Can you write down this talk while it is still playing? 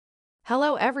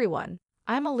Hello everyone,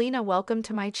 I'm Alina. Welcome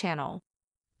to my channel.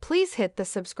 Please hit the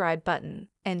subscribe button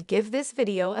and give this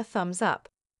video a thumbs up.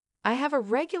 I have a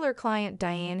regular client,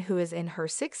 Diane, who is in her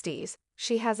 60s.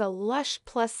 She has a lush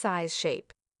plus-size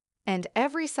shape. And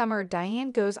every summer,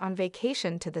 Diane goes on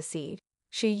vacation to the sea.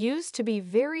 She used to be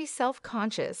very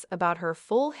self-conscious about her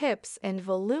full hips and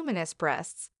voluminous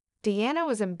breasts. Deanna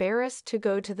was embarrassed to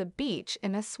go to the beach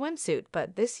in a swimsuit,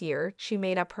 but this year she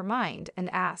made up her mind and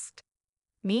asked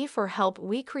me for help.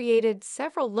 We created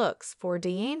several looks for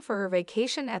Diane for her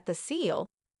vacation at the sea.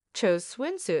 Chose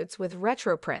swimsuits with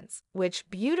retro prints, which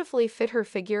beautifully fit her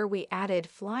figure. We added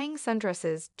flying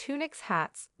sundresses, tunics,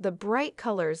 hats. The bright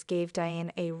colors gave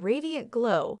Diane a radiant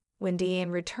glow. When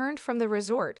Diane returned from the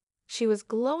resort, she was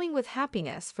glowing with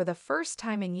happiness for the first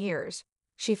time in years.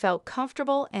 She felt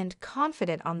comfortable and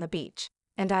confident on the beach,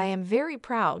 and I am very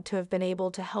proud to have been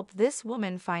able to help this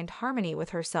woman find harmony with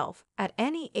herself. At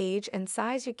any age and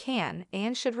size, you can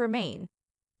and should remain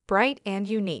bright and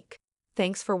unique.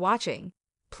 Thanks for watching.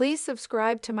 Please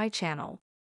subscribe to my channel.